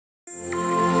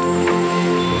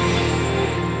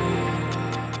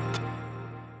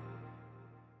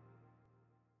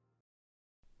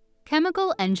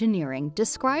Chemical engineering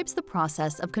describes the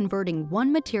process of converting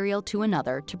one material to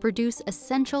another to produce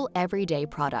essential everyday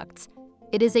products.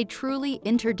 It is a truly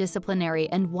interdisciplinary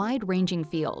and wide-ranging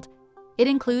field. It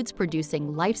includes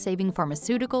producing life-saving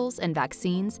pharmaceuticals and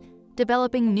vaccines,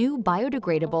 developing new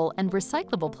biodegradable and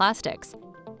recyclable plastics,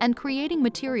 and creating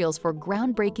materials for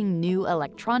groundbreaking new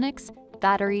electronics,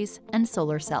 batteries, and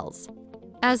solar cells.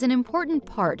 As an important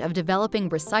part of developing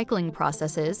recycling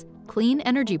processes, clean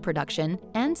energy production,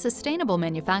 and sustainable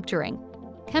manufacturing,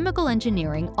 chemical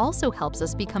engineering also helps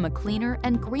us become a cleaner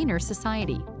and greener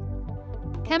society.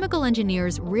 Chemical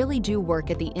engineers really do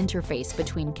work at the interface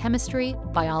between chemistry,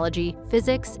 biology,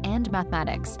 physics, and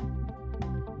mathematics.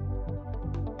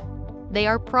 They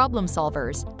are problem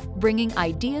solvers, bringing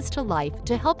ideas to life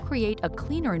to help create a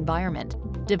cleaner environment,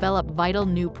 develop vital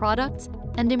new products,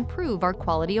 and improve our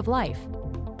quality of life.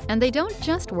 And they don't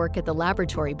just work at the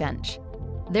laboratory bench.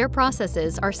 Their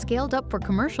processes are scaled up for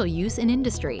commercial use in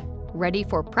industry, ready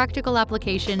for practical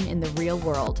application in the real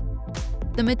world.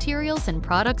 The materials and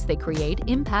products they create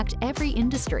impact every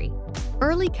industry.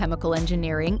 Early chemical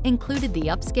engineering included the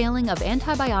upscaling of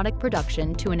antibiotic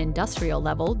production to an industrial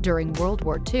level during World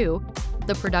War II,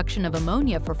 the production of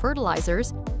ammonia for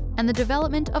fertilizers, and the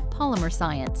development of polymer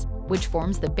science, which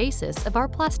forms the basis of our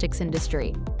plastics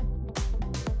industry.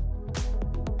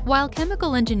 While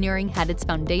chemical engineering had its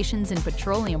foundations in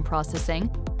petroleum processing,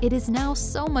 it is now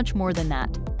so much more than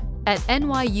that. At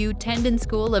NYU Tandon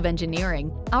School of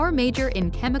Engineering, our major in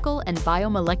chemical and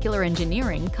biomolecular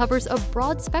engineering covers a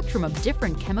broad spectrum of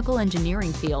different chemical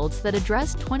engineering fields that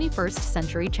address 21st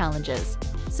century challenges.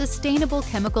 Sustainable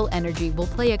chemical energy will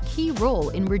play a key role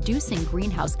in reducing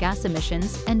greenhouse gas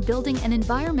emissions and building an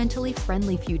environmentally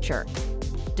friendly future.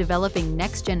 Developing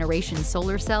next-generation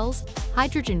solar cells,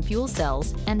 hydrogen fuel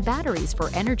cells, and batteries for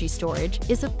energy storage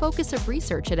is a focus of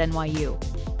research at NYU.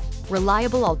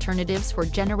 Reliable alternatives for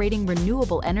generating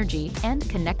renewable energy and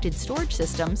connected storage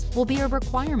systems will be a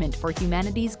requirement for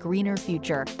humanity's greener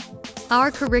future.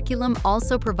 Our curriculum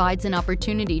also provides an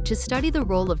opportunity to study the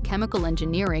role of chemical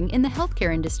engineering in the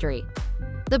healthcare industry.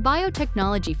 The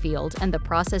biotechnology field and the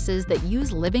processes that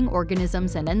use living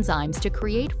organisms and enzymes to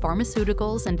create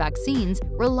pharmaceuticals and vaccines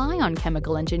rely on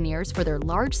chemical engineers for their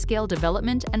large-scale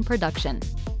development and production.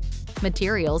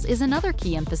 Materials is another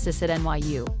key emphasis at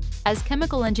NYU, as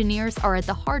chemical engineers are at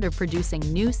the heart of producing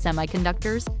new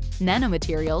semiconductors,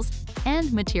 nanomaterials,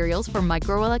 and materials for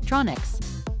microelectronics.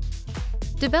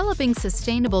 Developing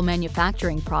sustainable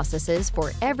manufacturing processes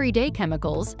for everyday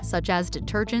chemicals, such as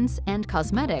detergents and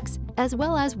cosmetics, as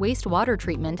well as wastewater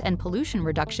treatment and pollution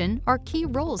reduction, are key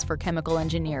roles for chemical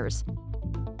engineers.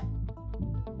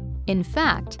 In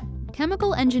fact,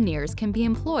 chemical engineers can be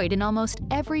employed in almost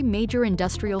every major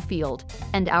industrial field,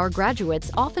 and our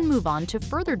graduates often move on to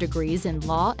further degrees in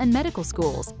law and medical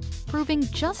schools, proving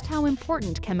just how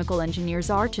important chemical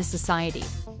engineers are to society.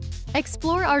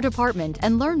 Explore our department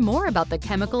and learn more about the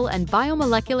chemical and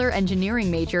biomolecular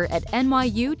engineering major at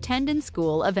NYU Tandon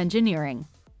School of Engineering.